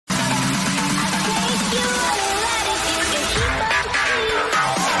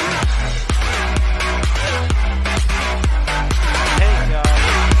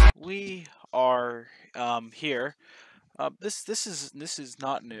are here. This is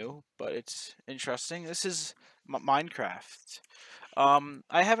not new, but it's interesting. This is Minecraft.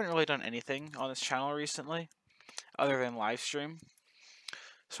 I haven't really done anything on this channel recently, other than live stream.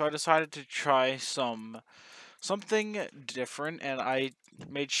 So I decided to try something different, and I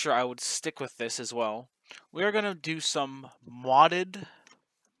made sure I would stick with this as well. We are gonna do some modded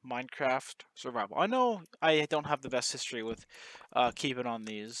Minecraft survival. I know I don't have the best history with keeping on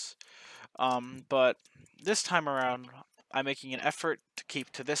these, but this time around, I'm making an effort to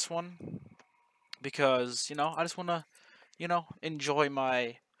keep to this one because I just want to enjoy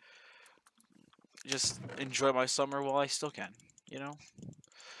my summer while I still can. You know.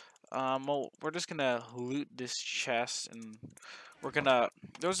 Well, we're just gonna loot this chest, and we're gonna.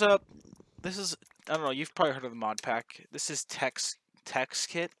 There's a. This is. I don't know. You've probably heard of the mod pack. This is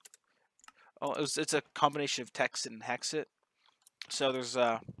Tekxit. Oh, it's a combination of Tekxit and Hexit. So there's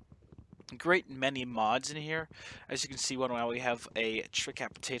a great many mods in here. As you can see, one now we have a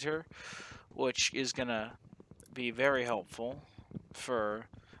Tricapitator, which is gonna be very helpful for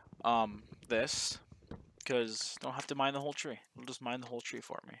this, because don't have to mine the whole tree. It'll just mine the whole tree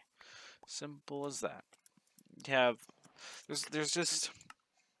for me. Simple as that. You have there's just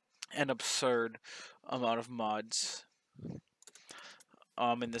an absurd amount of mods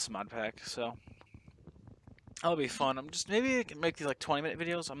in this mod pack, so that'll be fun. I'm just maybe I can make these like 20-minute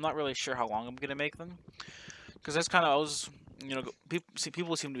videos. I'm not really sure how long I'm gonna make them, because that's kind of I was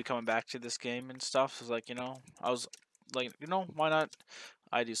people seem to be coming back to this game and stuff. So it's like I was like why not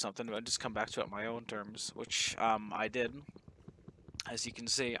I do something? I just come back to it on my own terms, which I did. As you can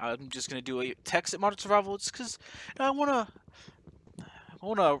see, I'm just gonna do a Tekxit modern survival. It's because I wanna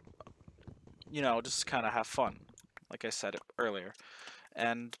just kind of have fun, like I said earlier,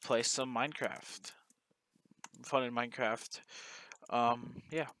 and play some Minecraft. Fun in Minecraft.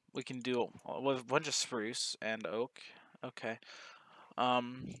 Yeah, we can do with a bunch of spruce and oak. Okay.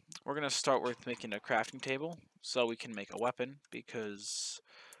 We're gonna start with making a crafting table so we can make a weapon because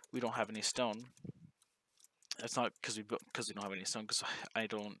we don't have any stone. That's not because we don't have any stone. Because I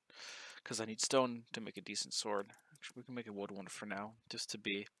don't. Because I need stone to make a decent sword. We can make a wood one for now, just to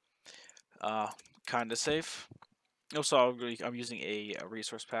be uh kind of safe. Also, I'm using a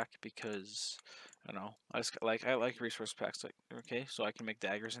resource pack because I don't know. I like resource packs. Like okay, so I can make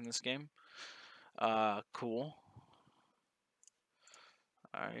daggers in this game. Cool.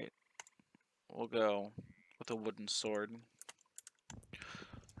 All right, we'll go with a wooden sword,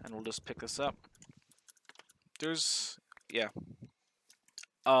 and we'll just pick this up. There's yeah,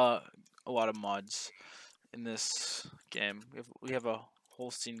 uh, a lot of mods in this game. We have a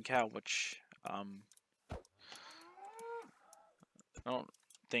Holstein cow, which I don't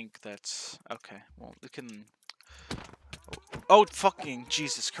think that's okay. Well, we can. Oh, fucking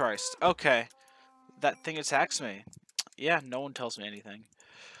Jesus Christ. Okay. That thing attacks me. Yeah, no one tells me anything.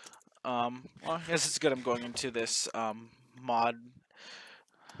 Well, I guess it's good I'm going into this, mod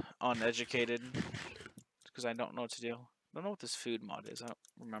uneducated, because I don't know what to do. I don't know what this food mod is, I don't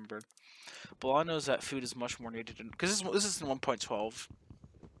remember. But all I know is that food is much more needed, because this is in 1.12.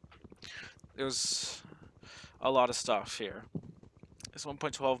 There's a lot of stuff here. It's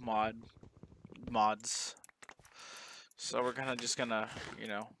 1.12 mods. So we're just gonna,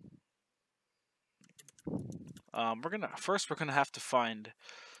 we're gonna have to find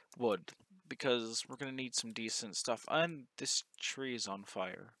wood because we're gonna need some decent stuff. And this tree is on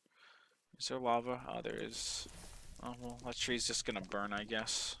fire. Is there lava? Oh, there is. Oh well, that tree's just gonna burn, I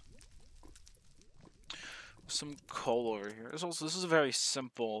guess. Some coal over here. This is a very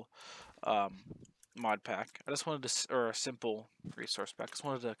simple um, mod pack. I just wanted to, or a simple resource pack. I just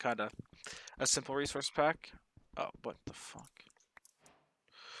wanted to a simple resource pack. Oh, what the fuck?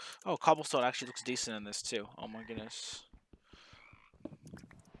 Oh, cobblestone actually looks decent in this too. Oh my goodness.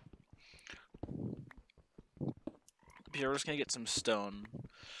 Here, we're just gonna get some stone.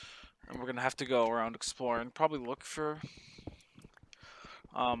 And we're gonna have to go around exploring. Probably look for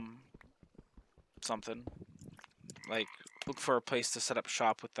um something. Like look for a place to set up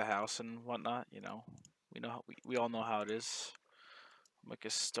shop with the house and whatnot, we all know how it is. Make a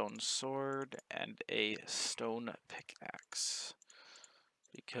stone sword and a stone pickaxe.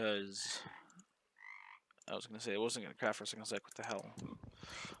 Because I was gonna say it wasn't gonna craft for a second. I was like, what the hell?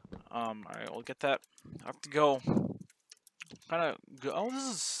 Alright, we'll get that. I have to go. Kinda go. Oh,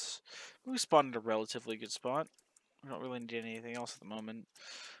 we spawned at a relatively good spot. We don't really need anything else at the moment.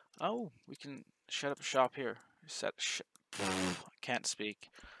 Oh, we can set up shop here. I can't speak,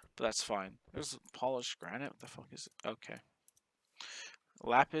 but that's fine. There's polished granite. What the fuck is it? Okay.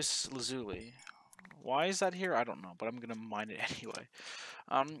 Lapis lazuli. Why is that here? I don't know, but I'm gonna mine it anyway.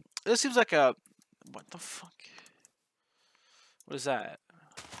 This seems like a... What the fuck? What is that?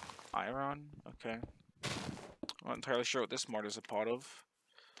 Iron? Okay. I'm not entirely sure what this mod is a part of,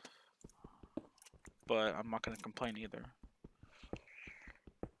 but I'm not gonna complain either.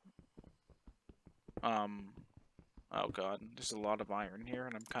 Oh god, there's a lot of iron here,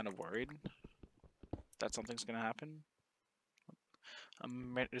 and I'm kind of worried that something's gonna happen.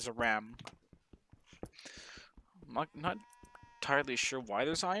 There's a ram. I'm not entirely sure why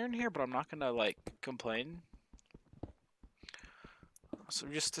there's iron here, but I'm not gonna, like, complain. So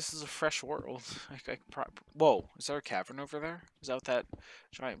this is a fresh world. Whoa, is there a cavern over there? Is that what that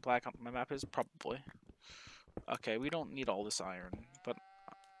giant black on my map is? Probably. Okay, we don't need all this iron, but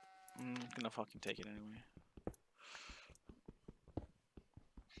I'm gonna fucking take it anyway.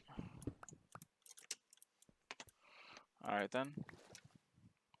 Alright then.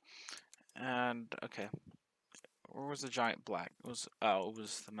 And, okay. Where was the giant black? It was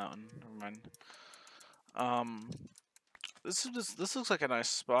the mountain. Never mind. This looks like a nice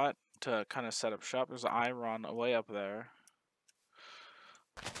spot to kind of set up shop. There's iron way up there.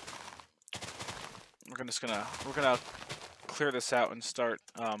 We're gonna clear this out and start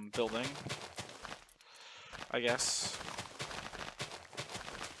building, I guess.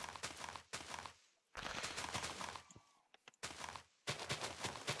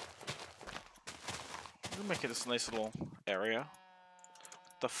 We'll make it this nice little area.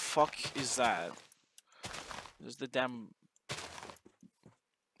 The fuck is that? Is the damn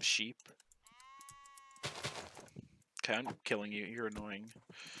sheep? Okay, I'm killing you. You're annoying.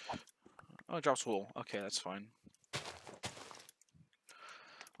 Oh, it drops wool. Okay, that's fine.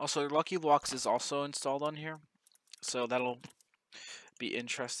 Also, Lucky Blocks is also installed on here, so that'll be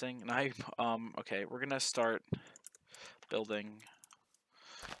interesting. And okay, we're gonna start building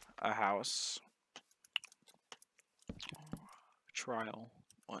a house. Trial.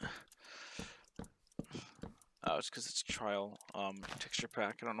 What? Oh, it's because it's trial texture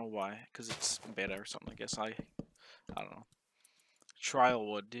pack. I don't know why. Because it's beta or something. I guess I don't know. Trial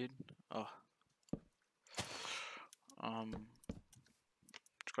wood, dude. Oh.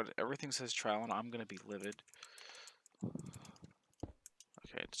 Everything says trial, and I'm gonna be livid.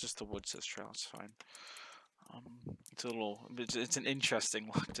 Okay, it's just the wood says trial. It's fine. It's an interesting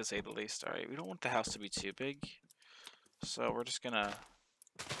look to say the least. All right, we don't want the house to be too big, so we're just gonna.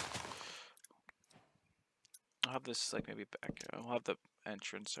 I'll have this like maybe back. I'll have the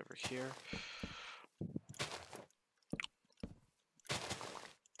entrance over here.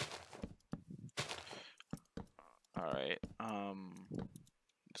 All right.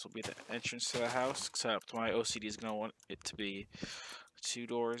 This will be the entrance to the house, except my OCD is gonna want it to be 2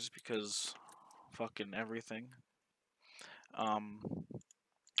 doors because fucking everything.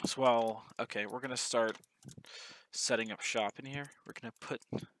 As well, okay, we're gonna start setting up shop in here. We're gonna put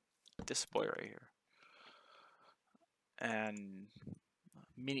this boy right here. And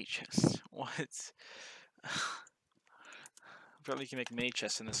mini chest. What? Apparently you can make mini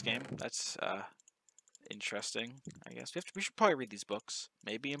chests in this game. That's interesting, I guess. We should probably read these books.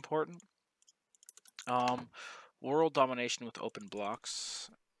 Maybe important. World domination with open blocks.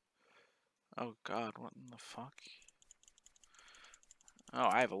 Oh god, what in the fuck? Oh,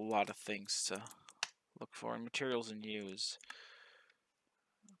 I have a lot of things to look for. Materials and use.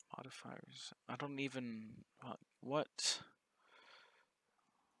 Modifiers. I don't even... what?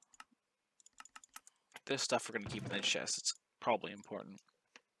 This stuff we're going to keep in the chest. It's probably important.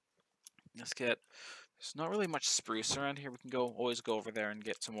 Let's get... There's not really much spruce around here. We can always go over there and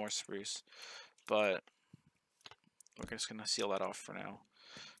get some more spruce. But we're just going to seal that off for now.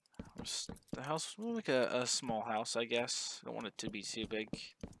 The house, we'll make a small house, I guess. Don't want it to be too big.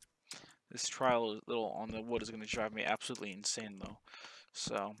 This trial little on the wood is going to drive me absolutely insane, though.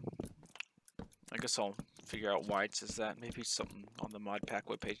 So, I guess I'll figure out why it says that. Maybe something on the mod pack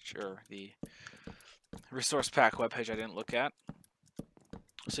webpage, or the resource pack webpage I didn't look at.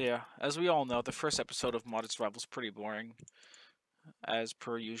 So yeah, as we all know, the first episode of Modded Survival is pretty boring, as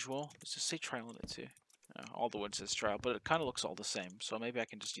per usual. Let's just say trial in it too. All the wood says trial, but it kind of looks all the same, so maybe I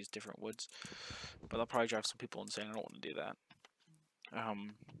can just use different woods. But that'll probably drive some people insane. I don't want to do that.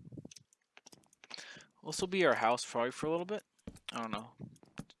 This will be our house probably for a little bit. I don't know.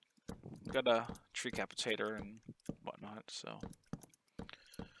 Got a tree capitator and whatnot, so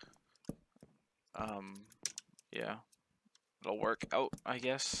yeah, it'll work out, I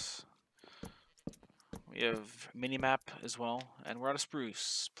guess. We have minimap as well, and we're out of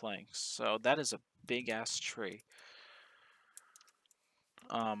spruce planks, so that is a big ass tree.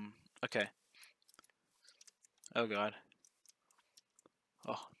 Okay. Oh god.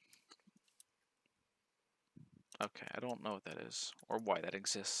 Oh. Okay, I don't know what that is or why that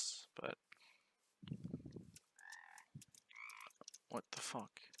exists, but what the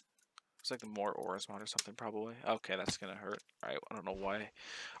fuck? It's like the more ores mod or something, probably. Okay, that's gonna hurt. Alright, I don't know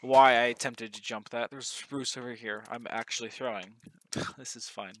why I attempted to jump that. There's spruce over here. I'm actually throwing. This is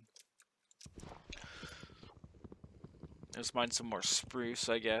fine. Let's mine some more spruce,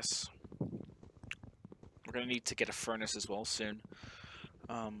 I guess. We're gonna need to get a furnace as well soon.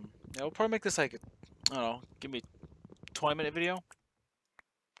 Yeah, we'll probably make this like, I don't know, give me a 20-minute video.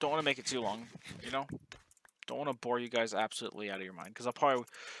 Don't want to make it too long, you know? Don't want to bore you guys absolutely out of your mind, because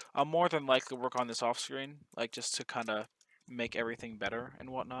I'll more than likely work on this off screen, like just to kind of make everything better and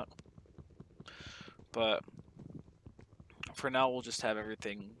whatnot. But for now, we'll just have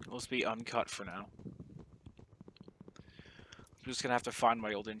everything, let's be uncut for now. I'm just gonna have to find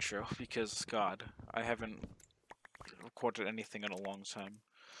my old intro, because God, I haven't recorded anything in a long time.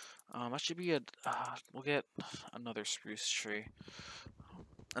 That should be we'll get another spruce tree,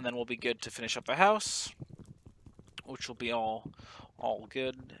 and then we'll be good to finish up the house, which will be all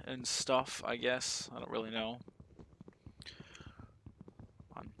good and stuff, I guess. I don't really know.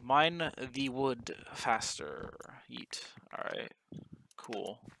 Mine the wood faster. Eat. Alright.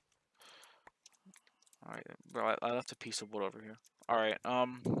 Cool. Alright, bro, I left a piece of wood over here. Alright,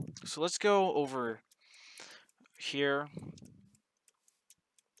 so let's go over here.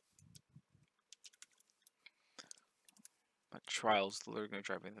 That trial's literally gonna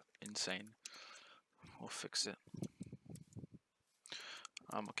drive me insane. We'll fix it.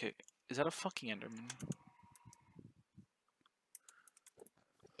 Okay. Is that a fucking Enderman?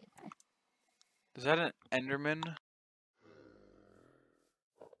 Is that an Enderman?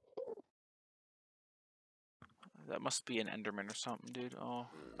 That must be an Enderman or something, dude. Oh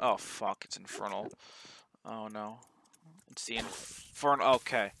fuck, it's infernal. Oh no. It's the infernal.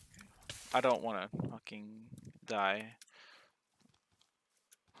 Okay. I don't want to fucking die.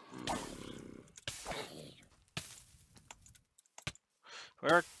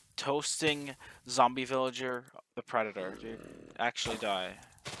 We're toasting zombie villager, the predator, dude. Actually die.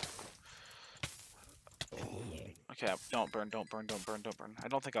 Okay, don't burn, don't burn, don't burn, don't burn. I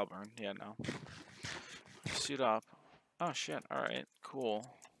don't think I'll burn. Yeah, no. Suit up. Oh shit, alright, cool.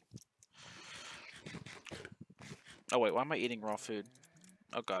 Oh wait, why am I eating raw food?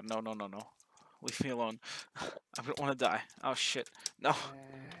 Oh god, no, no, no, no. Leave me alone. I don't want to die. Oh shit. No.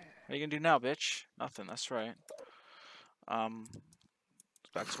 What are you gonna do now, bitch? Nothing, that's right.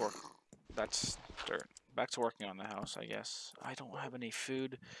 Back to work. That's dirt. Back to working on the house, I guess. I don't have any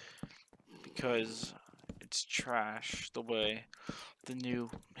food because it's trash the way the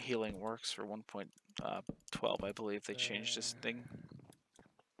new healing works for 1.12. I believe they changed this thing,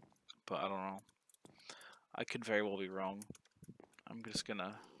 but I don't know. I could very well be wrong. I'm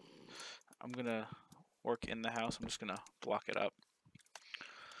gonna work in the house. I'm just gonna block it up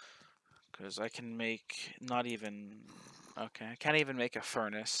because I can make not even. Okay, I can't even make a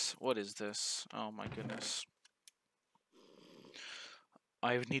furnace. What is this? Oh my goodness.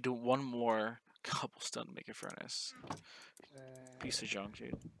 I would need one more cobblestone to make a furnace. Piece of junk,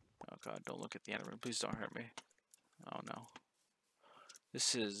 dude. Oh god, don't look at the enemy. Please don't hurt me. Oh no.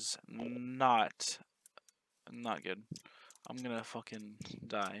 This is not good. I'm gonna fucking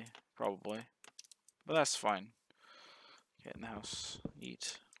die, probably. But that's fine. Get in the house.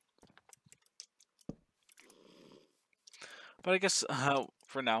 Eat. But I guess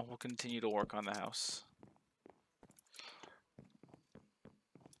for now, we'll continue to work on the house.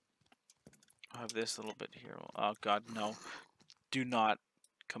 I'll have this little bit here. Oh god, no. Do not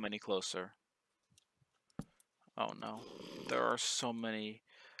come any closer. Oh no. There are so many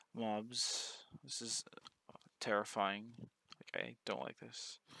mobs. This is terrifying. Like, I don't like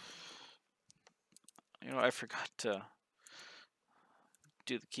this. You know, I forgot to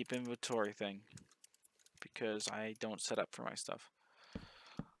do the keep inventory thing because I don't set up for my stuff.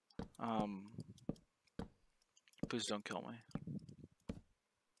 Please don't kill me.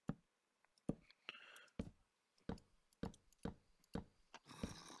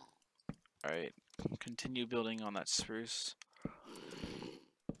 Alright, continue building on that spruce.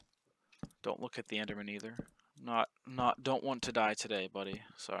 Don't look at the Enderman either. Don't want to die today, buddy.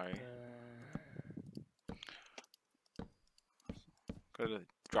 Sorry. Got to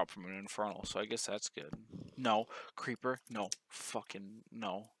drop from an infernal, so I guess that's good. No, creeper, no, fucking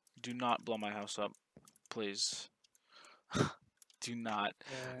no. Do not blow my house up, please. Do not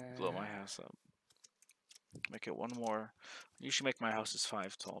blow my house up. Make it one more. You should make my houses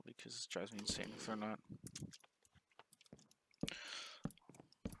 5 tall because it drives me insane if they're not.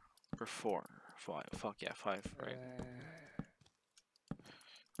 Or 4, 5. Fuck yeah, 5, right?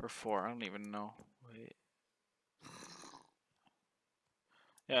 Or 4, I don't even know. Wait.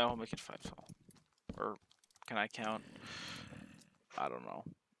 Yeah, I'll make it 5 tall. Or can I count? I don't know.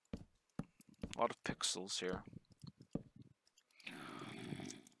 A lot of pixels here.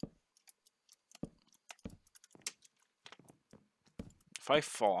 If I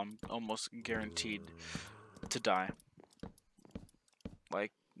fall, I'm almost guaranteed to die.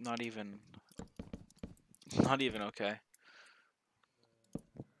 Like, not even okay.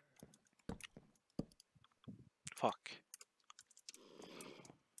 Fuck.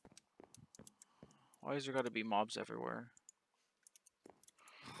 Why is there gotta be mobs everywhere?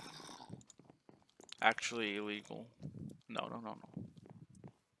 Actually illegal. No, no, no, no.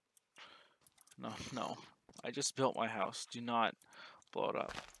 No, no. I just built my house. Do not blow it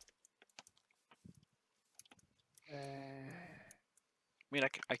up. I mean,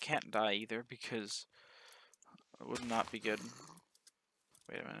 I can't die either because it would not be good.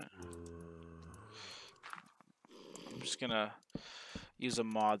 Wait a minute. I'm just gonna use a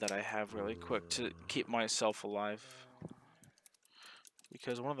mod that I have really quick to keep myself alive.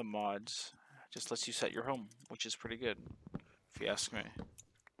 Because one of the mods just lets you set your home, which is pretty good, if you ask me.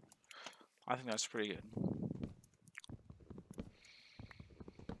 I think that's pretty good.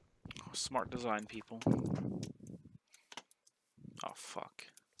 Smart design, people. Oh, fuck.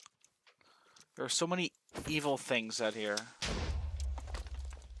 There are so many evil things out here.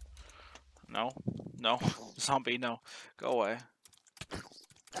 No. No. Zombie, no. Go away.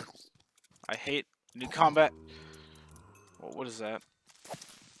 I hate new combat. What is that?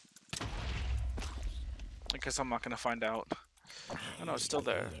 I guess I'm not gonna find out. Oh no, it's still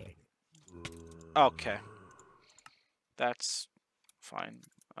there. Okay. That's fine.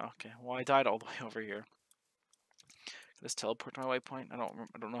 Okay. Well, I died all the way over here. Just teleport to my waypoint. I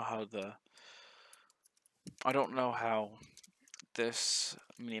don't know how the. I don't know how this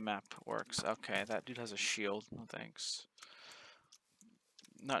mini-map works. Okay, that dude has a shield. No thanks.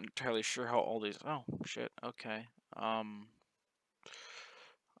 Not entirely sure how all these. Oh shit. Okay.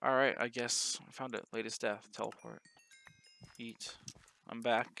 Alright. I guess I found it. Latest death. Teleport. Eat. I'm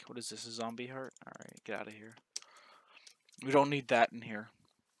back. What is this? A zombie heart? Alright. Get out of here. We don't need that in here.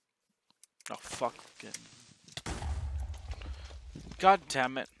 Oh fuck. Good. God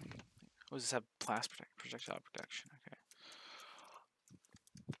damn it. What does this have? Projectile protection. Okay.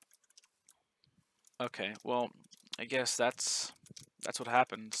 Okay. Well, I guess that's what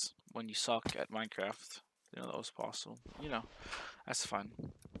happens when you suck at Minecraft. You know that was possible. You know, that's fine.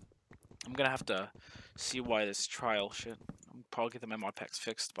 I'm gonna have to see why this trial shit. I'm probably get the mod packs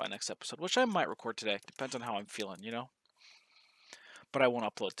fixed by next episode, which I might record today. Depends on how I'm feeling, you know. But I won't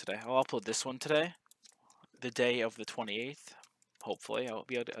upload today. I'll upload this one today, the day of the 28th. Hopefully, I'll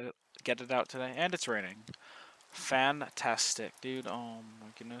be able to get it out today. And it's raining. Fantastic, dude. Oh my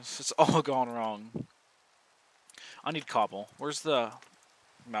goodness, it's all gone wrong. I need cobble. Where's the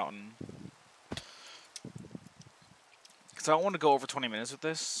mountain? Because I don't want to go over 20 minutes with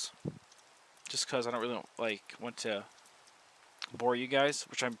this. Just because I don't really want to bore you guys,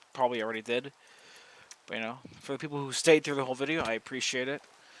 which I probably already did. But you know, for the people who stayed through the whole video, I appreciate it.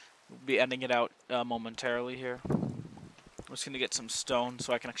 We'll be ending it out momentarily here. I'm just gonna get some stone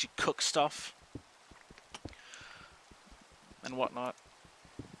so I can actually cook stuff and whatnot.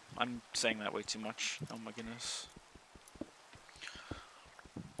 I'm saying that way too much. Oh my goodness.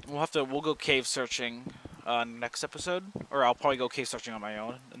 We'll go cave searching next episode, or I'll probably go cave searching on my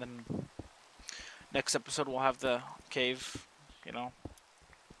own, and then next episode we'll have the cave. You know.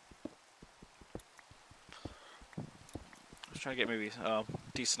 Just trying to get maybe a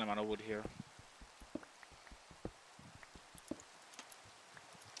decent amount of wood here.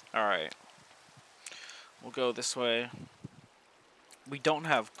 Alright. We'll go this way. We don't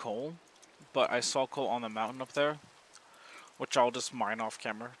have coal, but I saw coal on the mountain up there, which I'll just mine off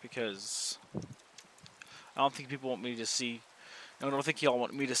camera because I don't think people want me to see. I don't think y'all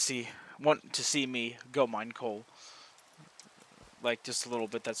want to see me go mine coal. Like just a little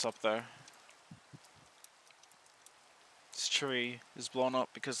bit that's up there. This tree is blown up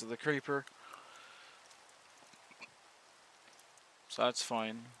because of the creeper. So that's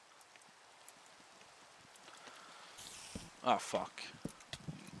fine. Ah, fuck.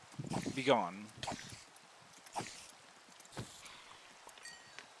 Be gone.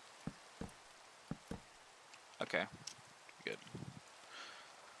 Okay. Good.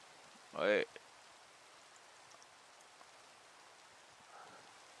 Wait.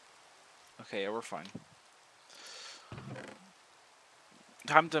 Okay, yeah, we're fine.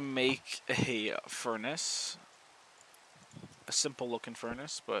 Time to make a furnace. A simple looking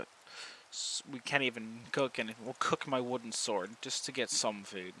furnace, but we can't even cook anything. We'll cook my wooden sword just to get some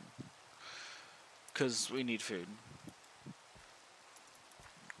food. Because we need food.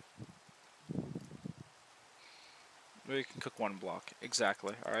 We can cook 1 block.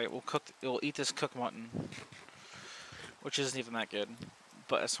 Exactly. Alright, we'll eat this cooked mutton. Which isn't even that good.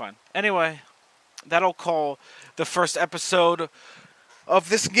 But that's fine. Anyway, that'll call the first episode of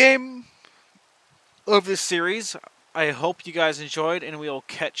this game, of this series. I hope you guys enjoyed, and we'll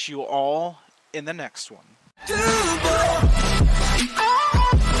catch you all in the next one.